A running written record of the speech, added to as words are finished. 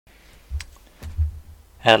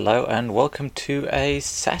Hello and welcome to a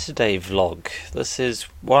Saturday vlog. This is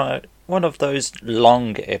one of those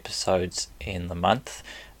long episodes in the month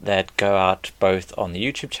that go out both on the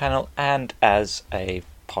YouTube channel and as a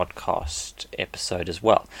podcast episode as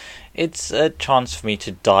well. It's a chance for me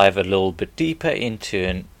to dive a little bit deeper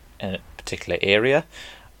into a particular area,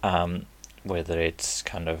 whether it's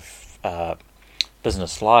kind of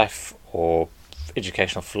business life or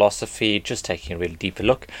educational philosophy, just taking a really deeper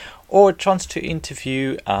look, or a chance to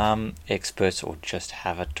interview experts or just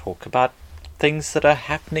have a talk about things that are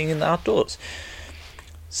happening in the outdoors.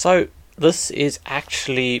 So this is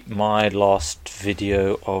actually my last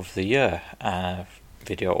video of the year,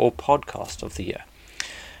 video or podcast of the year,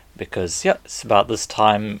 because it's about this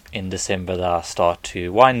time in December that I start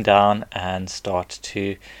to wind down and start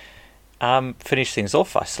to finish things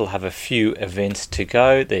off. I still have a few events to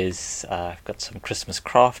go. I've got some Christmas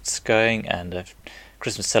crafts going and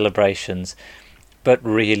Christmas celebrations, but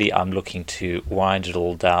really I'm looking to wind it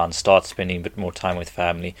all down, start spending a bit more time with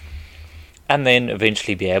family, and then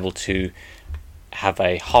eventually be able to have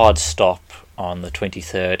a hard stop on the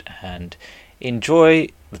 23rd and enjoy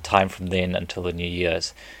the time from then until the New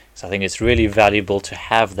Year's. So I think it's really valuable to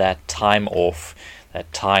have that time off,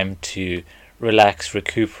 that time to relax,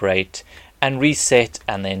 recuperate, and reset,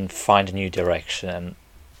 and then find a new direction. And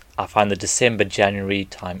I find the December-January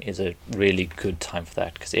time is a really good time for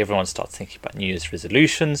that, because everyone starts thinking about New Year's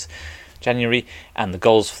resolutions, January, and the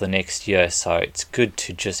goals for the next year. So it's good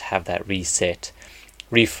to just have that reset,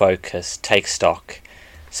 refocus, take stock,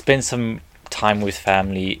 spend some time with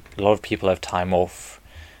family. A lot of people have time off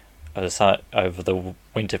over the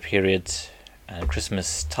winter periods and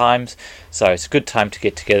Christmas times, so it's a good time to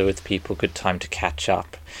get together with people, good time to catch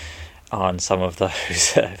up on some of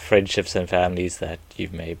those friendships and families that you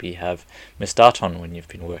maybe have missed out on when you've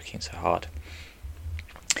been working so hard.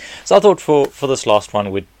 So I thought for this last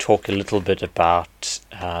one we'd talk a little bit about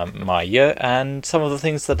my year and some of the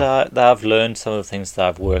things that I've learned, some of the things that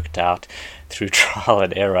I've worked out through trial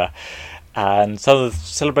and error, and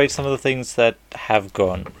celebrate some of the things that have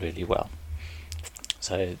gone really well.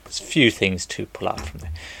 So there's a few things to pull out from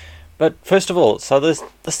there. But first of all, so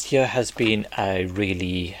this year has been a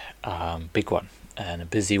really big one and a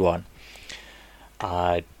busy one.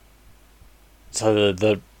 So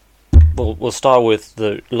we'll start with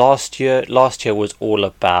the last year. Last year was all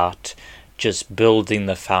about just building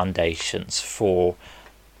the foundations for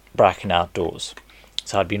Bracken Outdoors.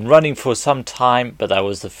 So I'd been running for some time, but that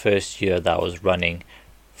was the first year that I was running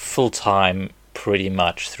full time pretty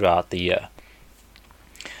much throughout the year.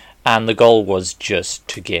 And the goal was just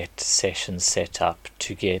to get sessions set up,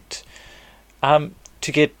 to get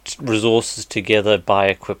resources together, buy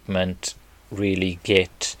equipment, really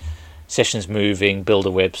get sessions moving, build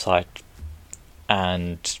a website,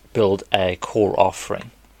 and build a core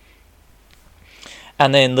offering.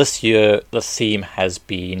 And then this year, the theme has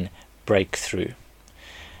been breakthrough.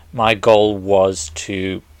 My goal was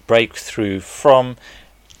to break through from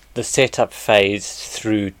the setup phase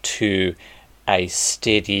through to a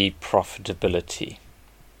steady profitability.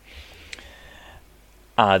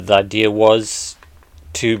 The idea was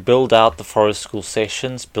to build out the forest school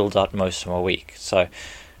sessions, build out most of my week. So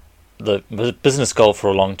the business goal for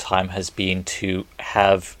a long time has been to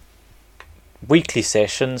have weekly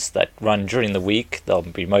sessions that run during the week. They'll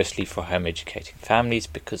be mostly for home educating families,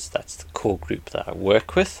 because that's the core group that I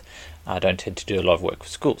work with. I don't tend to do a lot of work with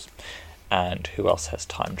schools, and who else has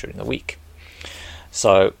time during the week?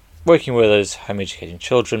 So working with those home educating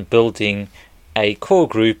children, building a core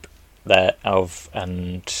group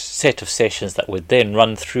and set of sessions that would then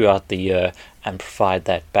run throughout the year and provide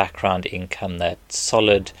that background income, that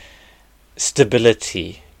solid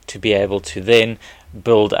stability to be able to then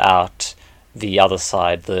build out the other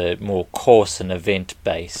side, the more course and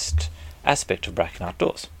event-based aspect of Bracken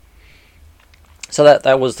Outdoors. So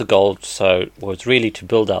that was the goal. So it was really to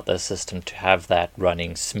build out the system to have that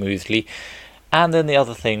running smoothly. And then the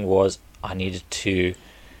other thing was I needed to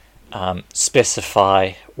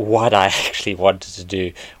specify what I actually wanted to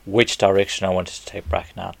do, which direction I wanted to take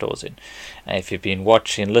Bracken Outdoors in. And if you've been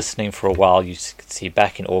watching and listening for a while, you can see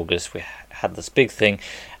back in August we had this big thing,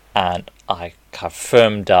 and I kind of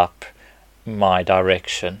firmed up my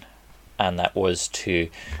direction, and that was to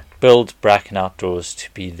build Bracken Outdoors to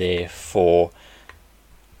be there for,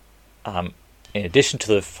 in addition to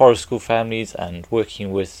the forest school families and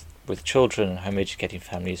working with children and home educating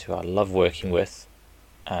families who I love working with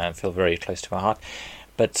and feel very close to my heart,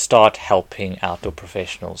 but start helping outdoor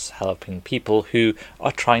professionals, helping people who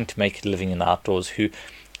are trying to make a living in the outdoors, who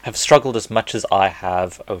have struggled as much as I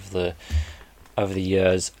have over the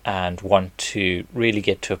years and want to really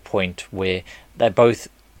get to a point where they both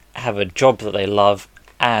have a job that they love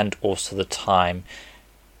and also the time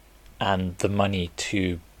and the money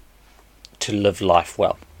to live life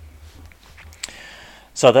well.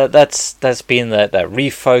 So that's been that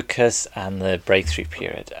refocus and the breakthrough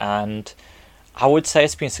period, and I would say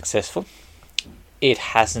it's been successful. It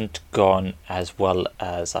hasn't gone as well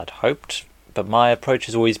as I'd hoped, but my approach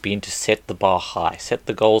has always been to set the bar high, set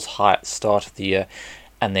the goals high at the start of the year,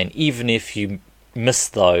 and then even if you miss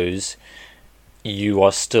those,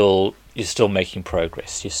 you're still making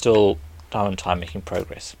progress. You're still on time making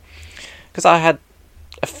progress. Because I had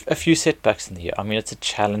a few setbacks in the year. I mean, it's a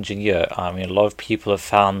challenging year. I mean, a lot of people have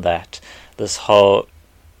found that this whole,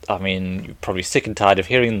 I mean, you're probably sick and tired of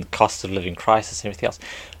hearing the cost of living crisis and everything else.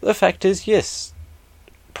 But the fact is, yes,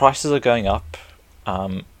 prices are going up.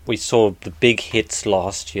 We saw the big hits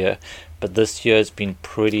last year, but this year has been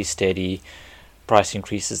pretty steady. Price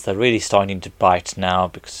increases, they're really starting to bite now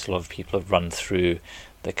because a lot of people have run through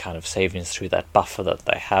their kind of savings through that buffer that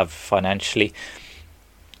they have financially.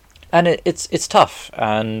 And it's tough,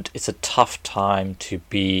 and it's a tough time to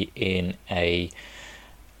be in a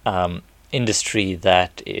industry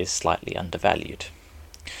that is slightly undervalued.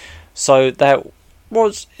 So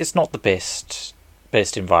it's not the best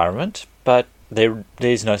environment, but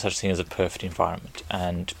there's no such thing as a perfect environment,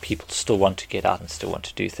 and people still want to get out and still want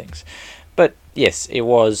to do things. But yes, it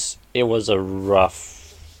was a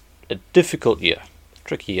difficult year,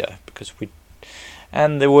 tricky year, because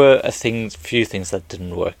there were few things that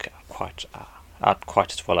didn't work out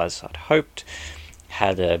quite as well as I'd hoped.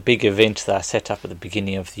 Had a big event that I set up at the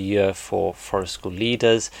beginning of the year for forest school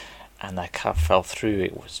leaders, and that kind of fell through.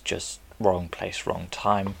 It was just wrong place, wrong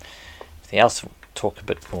time. Everything else, we'll talk a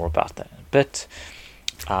bit more about that in a bit.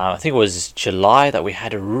 I think it was July that we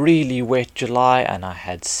had a really wet July, and I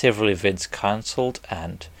had several events cancelled.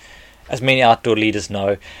 And as many outdoor leaders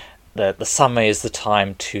know, that the summer is the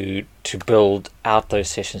time to build out those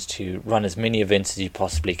sessions, to run as many events as you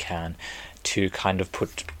possibly can, to kind of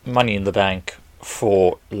put money in the bank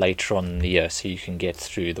for later on in the year, so you can get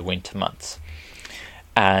through the winter months.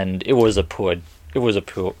 And it was a poor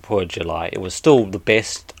July. It was still the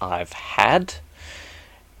best I've had.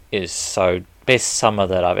 Best summer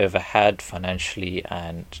that I've ever had financially,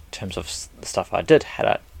 and in terms of the stuff I did, had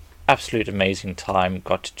an absolute amazing time.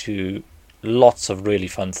 Got to do lots of really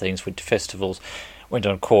fun things, went to festivals, went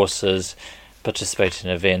on courses, participated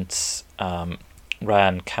in events,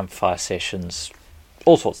 ran campfire sessions,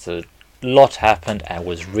 all sorts of lot happened and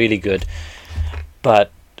was really good,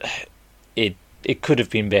 but it could have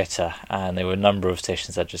been better, and there were a number of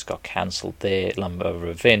sessions that just got cancelled there, a number of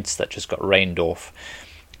events that just got rained off,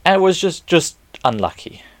 and it was just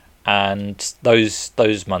unlucky. And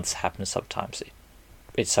those months happen sometimes.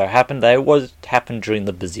 It so happened that it happened during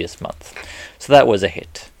the busiest month, so that was a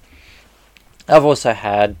hit. I've also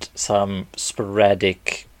had some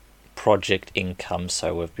sporadic project income,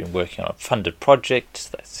 so we've been working on a funded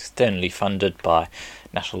project that's externally funded by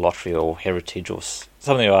National Lottery or Heritage or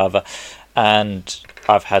something or other, and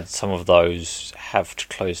I've had some of those have to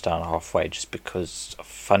close down halfway just because of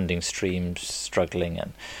funding streams struggling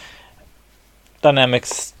and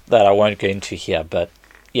dynamics that I won't go into here. But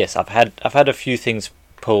yes, I've had a few things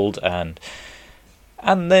pulled, and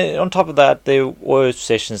then on top of that, there were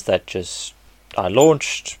sessions that just I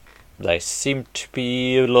launched. They seemed to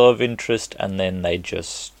be a lot of interest, and then they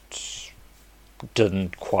just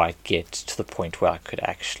didn't quite get to the point where I could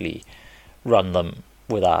actually run them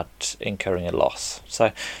without incurring a loss.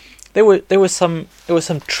 So there were some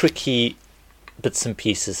tricky bits and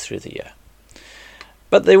pieces through the year,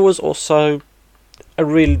 but there was also a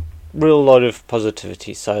real lot of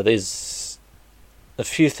positivity. So there's a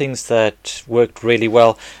few things that worked really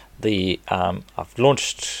well. I've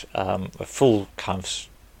launched a full kind of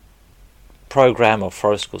program of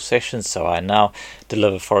forest school sessions, so I now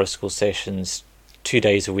deliver forest school sessions 2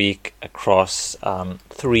 days a week across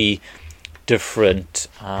 3 different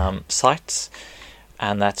sites,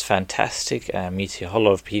 and that's fantastic. Meeting a whole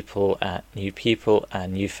lot of people and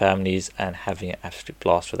new families, and having an absolute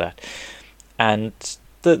blast with that. And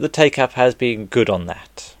the take-up has been good on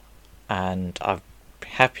that, and I'm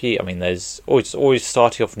happy. I mean, there's always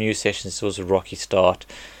starting off new sessions. It was a rocky start.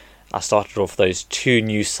 I started off those 2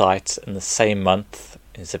 new sites in the same month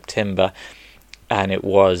in September, and it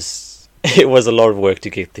was a lot of work to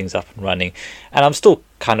get things up and running. And I'm still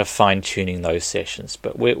kind of fine-tuning those sessions,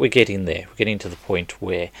 but we're getting there. We're getting to the point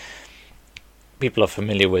where people are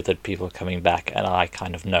familiar with it, people are coming back, and I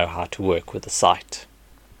kind of know how to work with the site.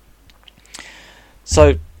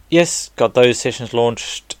 So yes, got those sessions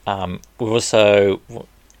launched. We've also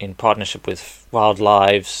in partnership with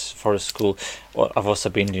Wildlives Forest School. I've also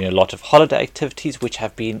been doing a lot of holiday activities, which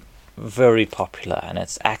have been very popular, and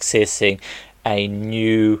it's accessing a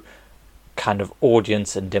new kind of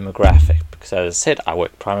audience and demographic, because as I said, I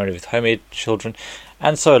work primarily with home ed children,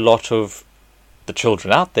 and so a lot of the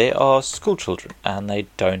children out there are school children, and they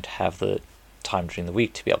don't have the time during the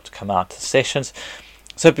week to be able to come out to sessions.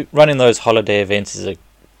 So running those holiday events is a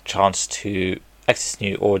chance to access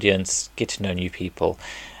new audience, get to know new people,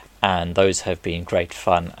 and those have been great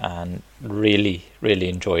fun, and really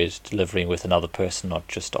enjoyed delivering with another person, not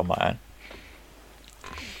just on my own.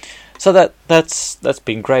 So that's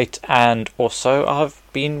been great. And also I've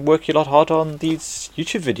been working a lot hard on these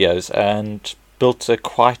YouTube videos and built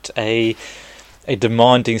quite a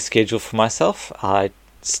demanding schedule for myself. I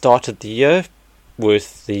started the year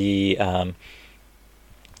with the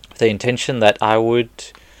intention that I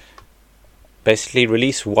would basically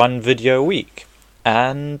release one video a week,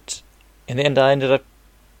 and in the end I ended up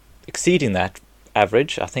exceeding that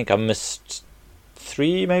average. I think I missed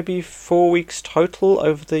 3, maybe 4 weeks total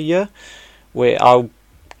over the year, where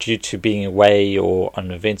due to being away or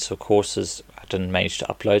on events or courses, I didn't manage to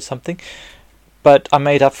upload something. But I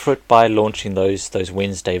made up for it by launching those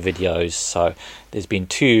Wednesday videos. So there's been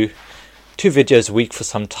two videos a week for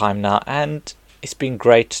some time now, and it's been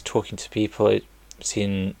great talking to people,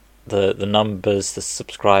 seeing the numbers, the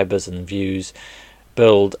subscribers and views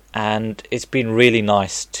build, and it's been really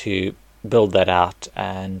nice to build that out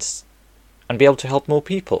and be able to help more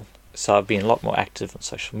people. So I've been a lot more active on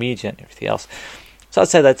social media and everything else. So I'd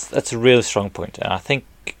say that's a really strong point, and I think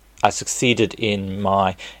I succeeded in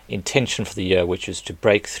my intention for the year, which is to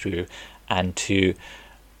break through and to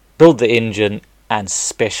build the engine and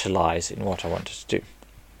specialize in what I wanted to do.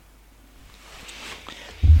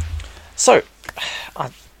 So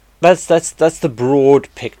that's the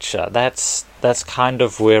broad picture. That's kind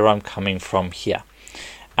of where I'm coming from here.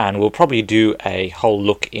 And we'll probably do a whole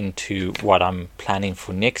look into what I'm planning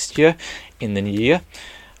for next year in the new year.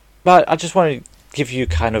 But I just want to give you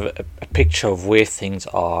kind of a picture of where things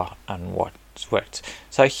are and what's worked.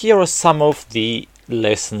 So here are some of the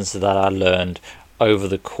lessons that I learned over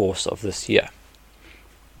the course of this year.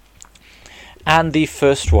 And the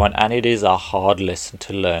first one, and it is a hard lesson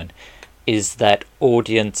to learn, is that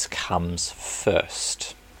audience comes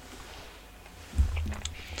first.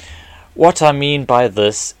 What I mean by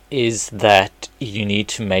this is that you need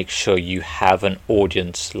to make sure you have an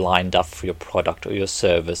audience lined up for your product or your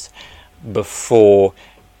service before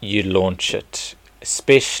you launch it,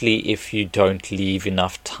 especially if you don't leave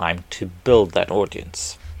enough time to build that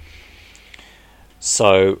audience.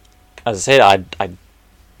 So, as I said, I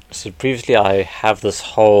said previously, I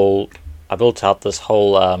built out this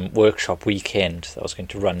whole workshop weekend that I was going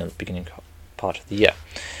to run in the beginning part of the year,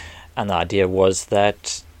 and the idea was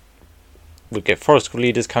that we'd get forest school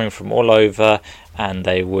leaders coming from all over, and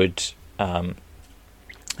they would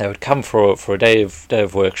come for a day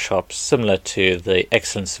of workshops similar to the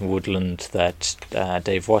Excellence in Woodland that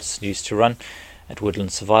Dave Watson used to run at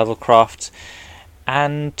Woodland Survival Crafts.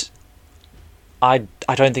 And I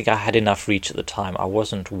don't think I had enough reach at the time. I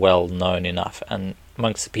wasn't well known enough, and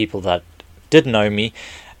amongst the people that did know me,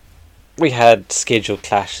 we had schedule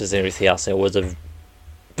clashes and everything else. It was a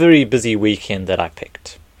very busy weekend that I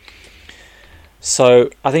picked. So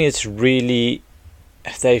I think it's really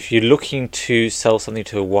that if you're looking to sell something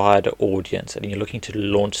to a wider audience and you're looking to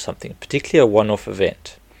launch something, particularly a one-off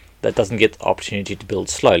event that doesn't get the opportunity to build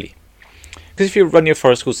slowly. Because if you run your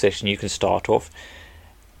forest school session, you can start off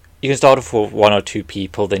with 1 or 2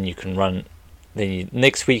 people, then you can run,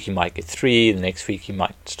 next week you might get 3, the next week you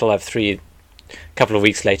might still have 3, a couple of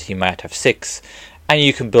weeks later you might have 6, and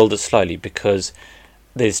you can build it slowly because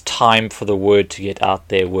there's time for the word to get out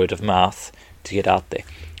there, word of mouth to get out there.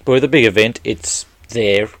 But with a big event, it's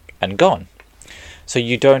there and gone. So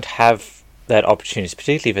you don't have that opportunity,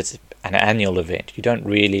 particularly if it's an annual event. You don't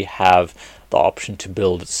really have the option to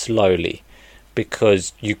build it slowly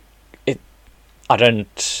because I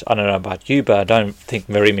don't know about you, but I don't think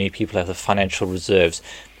very many people have the financial reserves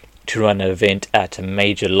to run an event at a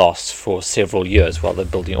major loss for several years while they're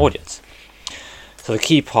building audience. So the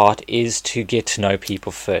key part is to get to know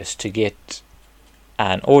people first, to get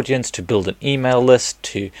an audience, to build an email list,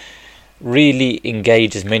 to really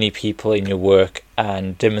engage as many people in your work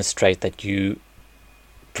and demonstrate that you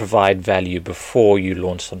provide value before you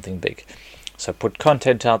launch something big. So put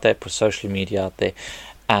content out there, put social media out there,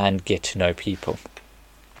 and get to know people.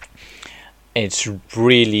 It's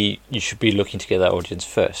really, you should be looking to get that audience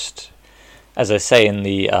first. As I say in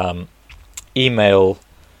the email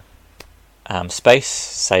space,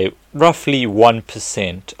 say roughly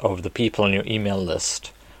 1% of the people on your email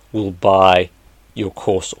list will buy your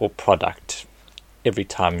course or product every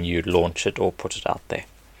time you launch it or put it out there.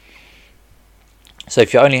 So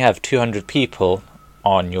if you only have 200 people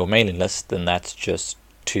on your mailing list, then that's just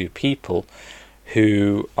 2 people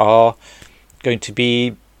who are going to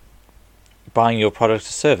be buying your product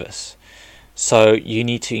or service. So you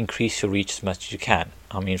need to increase your reach as much as you can.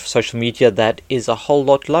 I mean, for social media, that is a whole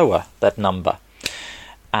lot lower, that number.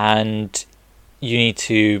 And you need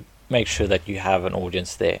to make sure that you have an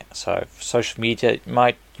audience there. So for social media, you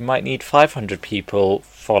might need 500 people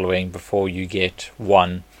following before you get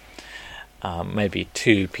 1, maybe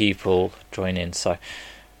 2 people join in. So,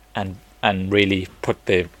 and really put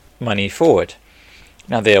their money forward.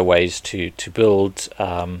 Now there are ways to build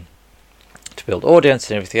audience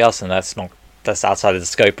and everything else, and that's outside of the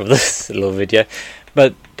scope of this little video.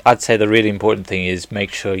 But I'd say the really important thing is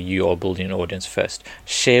make sure you are building an audience first.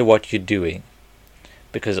 Share what you're doing,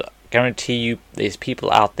 because I guarantee you there's people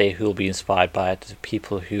out there who will be inspired by it,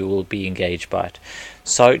 people who will be engaged by it.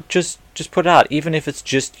 So just put it out, even if it's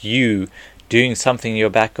just you doing something in your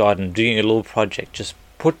back garden, doing a little project. Just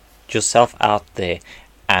put yourself out there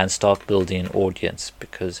and start building an audience,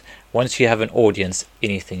 because once you have an audience,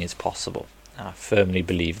 anything is possible. I firmly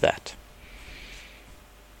believe that.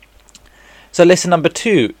 So lesson number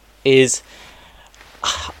 2 is,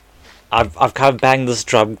 I've kind of banged this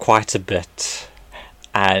drum quite a bit,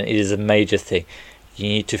 and it is a major thing. You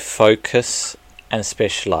need to focus and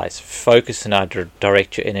specialize. Focus and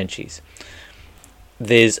direct your energies.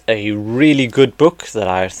 There's a really good book that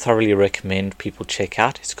I thoroughly recommend people check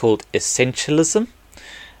out. It's called Essentialism.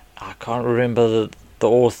 I can't remember the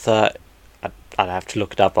author. I'd have to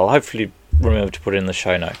look it up. I'll hopefully remember to put it in the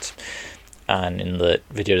show notes and in the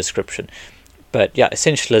video description. But yeah,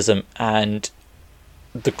 Essentialism, and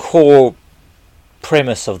the core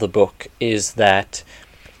premise of the book is that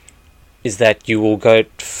you will go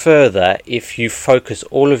further if you focus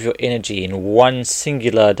all of your energy in one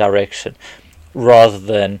singular direction rather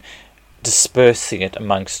than dispersing it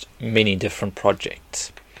amongst many different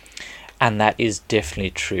projects. And that is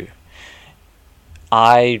definitely true.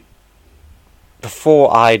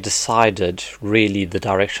 Before I decided really the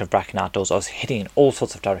direction of Bracken Outdoors, I was heading in all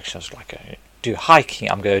sorts of directions. Like, I'm going to do hiking,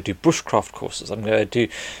 I'm going to do bushcraft courses, I'm going to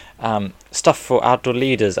do stuff for outdoor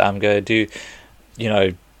leaders, I'm going to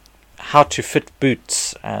do, how to fit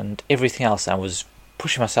boots and everything else. I was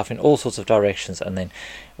pushing myself in all sorts of directions, and then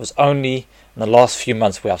it was only in the last few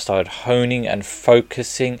months where I've started honing and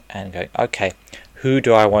focusing and going, okay, who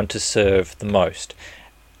do I want to serve the most?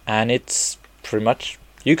 And it's pretty much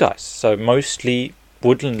you guys. So mostly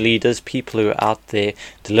woodland leaders, people who are out there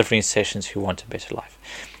delivering sessions who want a better life.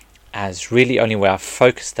 As really only where I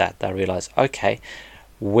focus that I realize, okay,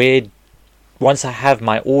 once I have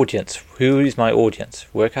my audience, who is my audience?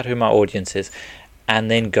 Work out who my audience is,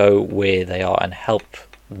 and then go where they are and help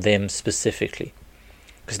them specifically.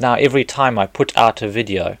 Because now every time I put out a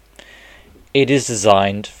video, it is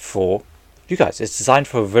designed for you guys. It's designed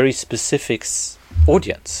for a very specific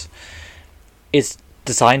audience. It's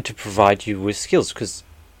designed to provide you with skills, because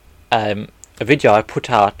a video I put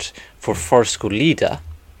out for Forest School Leader,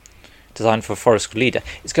 designed for Forest School Leader,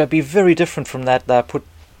 is going to be very different from that I put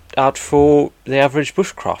out for the average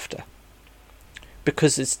bushcrafter,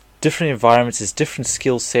 because it's different environments, it's different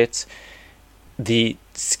skill sets. The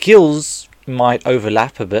skills might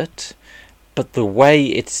overlap a bit, but the way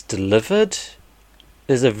it's delivered,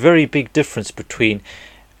 there's a very big difference between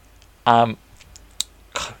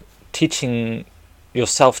teaching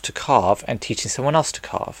yourself to carve and teaching someone else to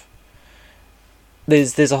carve.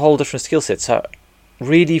 There's a whole different skill set. So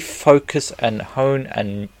really focus and hone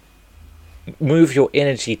and move your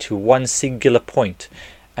energy to one singular point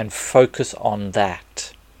and focus on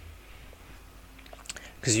that,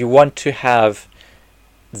 because you want to have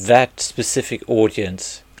that specific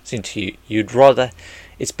audience into you.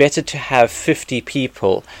 It's better to have 50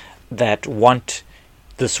 people that want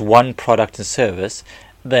this one product and service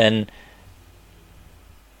than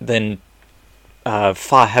have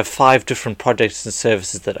 5 different products and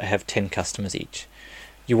services that have 10 customers each.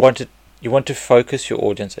 You want to focus your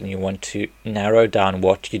audience, and you want to narrow down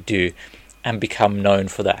what you do and become known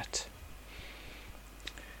for that.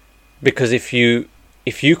 Because if you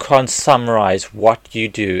can't summarize what you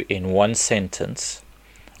do in one sentence,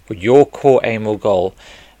 or your core aim or goal,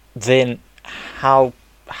 then how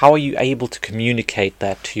are you able to communicate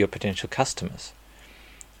that to your potential customers?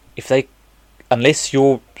 Unless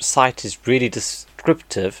your site is really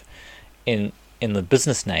descriptive in the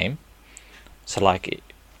business name, so like,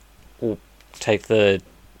 we'll take the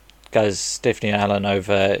guys Stephanie and Alan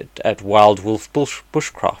over at Wild Wolf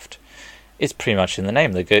Bushcraft. It's pretty much in the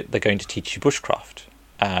name. They're going to teach you bushcraft,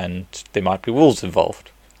 and there might be wolves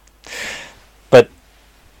involved. But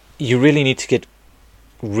you really need to get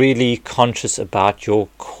really conscious about your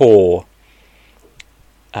core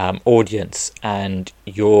audience and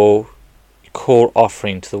your core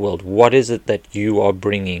offering to the world. What is it that you are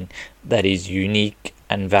bringing that is unique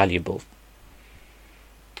and valuable?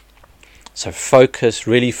 So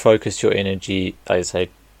really focus your energy. I say,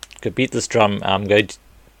 go beat this drum. I'm going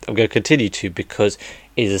to continue to, because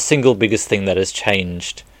it is the single biggest thing that has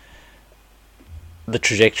changed the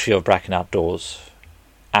trajectory of Bracken Outdoors.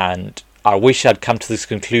 And I wish I'd come to this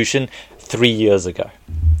conclusion 3 years ago,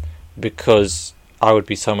 because I would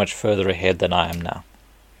be so much further ahead than I am now.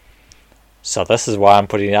 So this is why I'm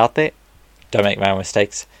putting it out there. Don't make my own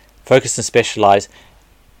mistakes. Focus and specialize.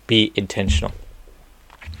 Be intentional.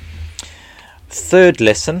 Third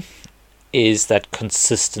lesson is that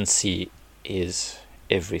consistency is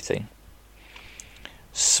everything.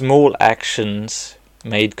 Small actions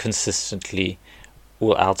made consistently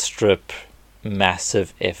will outstrip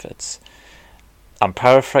massive efforts. I'm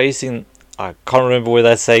paraphrasing. I can't remember where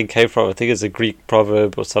that saying came from. I think it's a Greek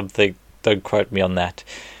proverb or something. Don't quote me on that.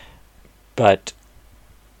 But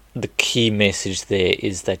the key message there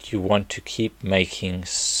is that you want to keep making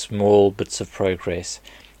small bits of progress,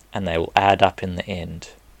 and they will add up in the end.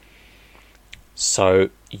 So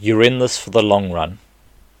you're in this for the long run.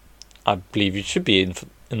 I believe you should be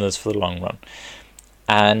in this for the long run.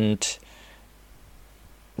 And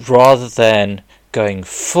rather than going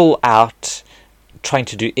full out, trying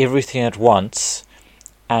to do everything at once,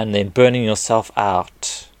 and then burning yourself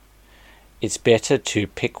out, it's better to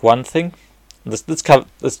pick one thing. This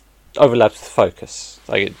overlaps with focus.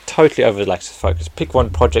 Like, it totally overlaps with focus. Pick one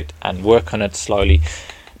project and work on it slowly.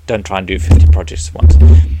 Don't try and do 50 projects at once.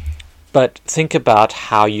 But think about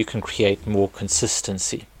how you can create more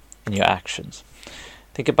consistency in your actions.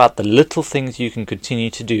 Think about the little things you can continue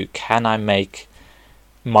to do. Can I make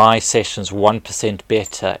my sessions 1%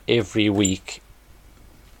 better every week?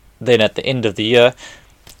 Then at the end of the year,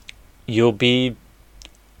 you'll be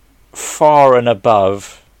far and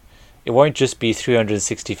above. It won't just be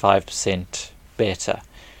 365% better,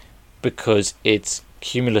 because it's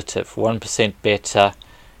cumulative. 1% better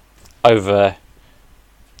over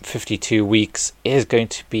 52 weeks is going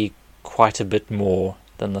to be quite a bit more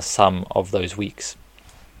than the sum of those weeks,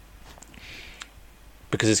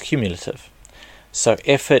 because it's cumulative. So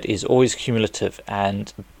effort is always cumulative,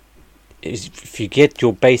 and if you get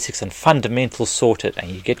your basics and fundamentals sorted, and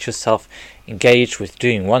you get yourself engaged with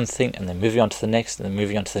doing one thing and then moving on to the next and then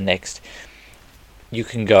moving on to the next, you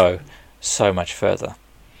can go so much further.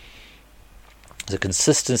 The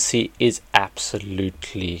consistency is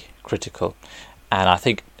absolutely critical, and I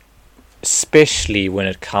think especially when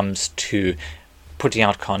it comes to putting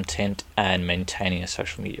out content and maintaining a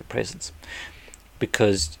social media presence,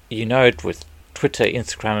 because you know it with Twitter,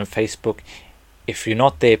 Instagram and Facebook, if you're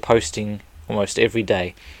not there posting almost every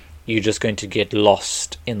day, you're just going to get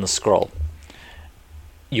lost in the scroll.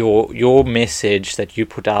 Your message that you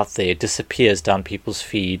put out there disappears down people's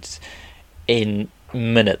feeds in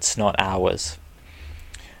minutes, not hours.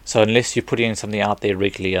 So unless you're putting something out there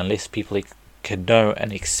regularly, unless people can know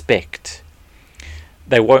and expect,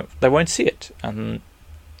 they won't see it. And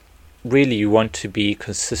really, you want to be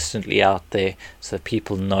consistently out there so that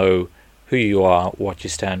people know who you are, what you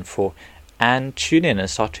stand for, and tune in and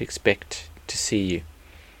start to expect to see you.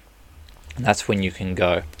 And that's when you can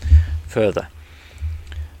go further.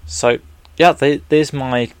 So yeah, there's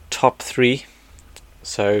my top 3.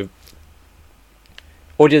 So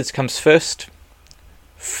audience comes first.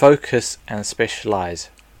 Focus and specialize.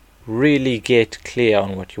 Really get clear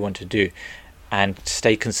on what you want to do and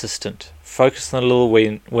stay consistent. Focus on the little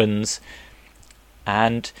wins.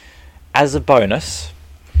 And as a bonus,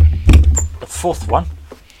 the fourth one,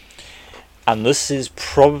 and this is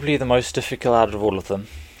probably the most difficult out of all of them,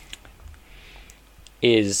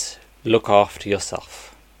 is look after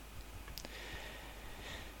yourself.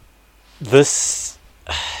 There's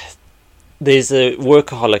a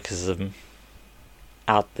workaholicism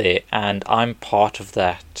out there, and I'm part of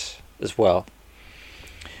that as well,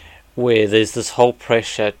 where there's this whole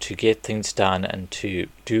pressure to get things done and to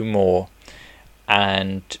do more,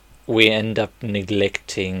 and we end up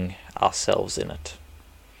neglecting ourselves in it.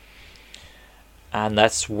 And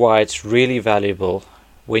that's why it's really valuable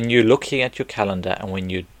when you're looking at your calendar and when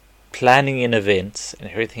you're planning in events and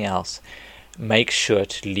everything else, make sure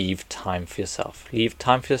to leave time for yourself. Leave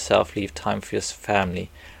time for yourself, leave time for your family.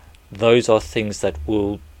 Those are things that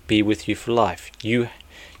will be with you for life. You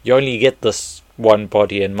only get this one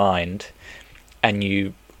body and mind, and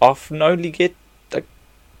you often only get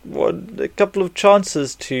a couple of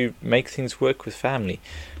chances to make things work with family.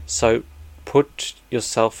 So put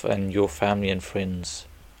yourself and your family and friends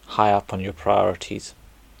high up on your priorities.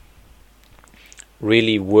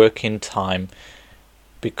 Really work in time,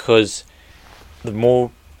 because the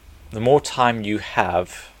more time you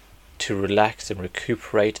have to relax and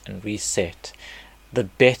recuperate and reset, the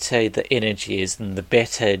better the energy is, and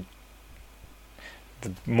the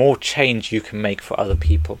more change you can make for other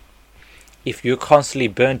people. If you're constantly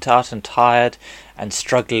burnt out and tired and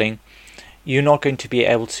struggling, you're not going to be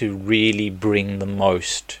able to really bring the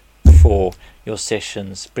most for your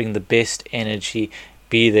sessions, bring the best energy,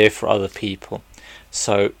 be there for other people.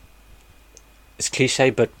 So it's cliche,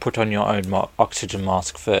 but put on your own oxygen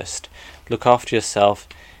mask first. Look after yourself,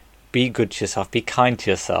 be good to yourself, be kind to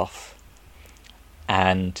yourself,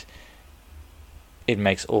 and it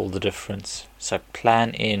makes all the difference. So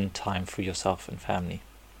plan in time for yourself and family.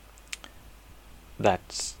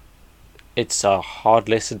 It's a hard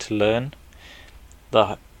lesson to learn.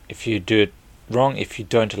 If you do it wrong, if you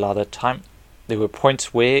don't allow that time, there were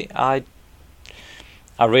points where I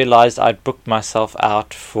realized I'd booked myself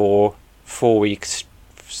out for 4 weeks,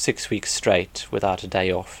 6 weeks straight without a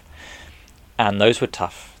day off. And those were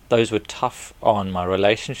tough. Those were tough on my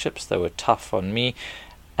relationships. They were tough on me.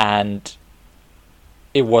 And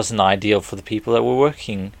it wasn't ideal for the people that were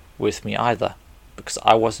working with me either, because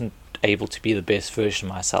I wasn't able to be the best version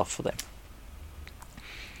of myself for them.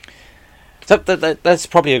 So that's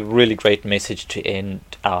probably a really great message to end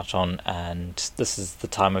out on. And this is the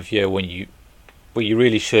time of year when you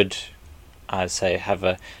really should, I'd say, have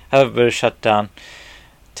a bit of shutdown.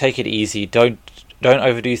 Take it easy. Don't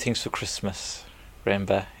overdo things for Christmas.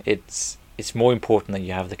 Remember, it's more important that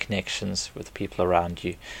you have the connections with the people around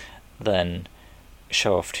you than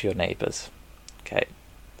show off to your neighbours. Okay,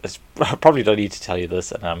 I probably don't need to tell you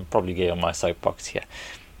this, and I'm probably getting on my soapbox here,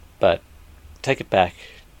 but take it back,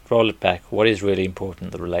 roll it back. What is really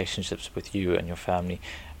important? The relationships with you and your family,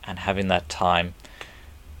 and having that time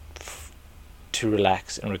to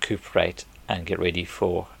relax and recuperate and get ready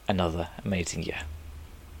for another amazing year.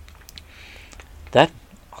 That,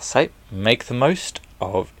 I'll say, make the most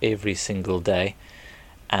of every single day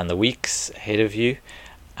and the weeks ahead of you,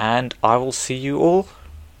 and I will see you all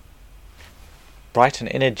bright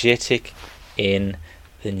and energetic in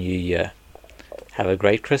the new year. Have a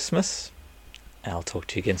great Christmas, and I'll talk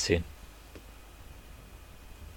to you again soon.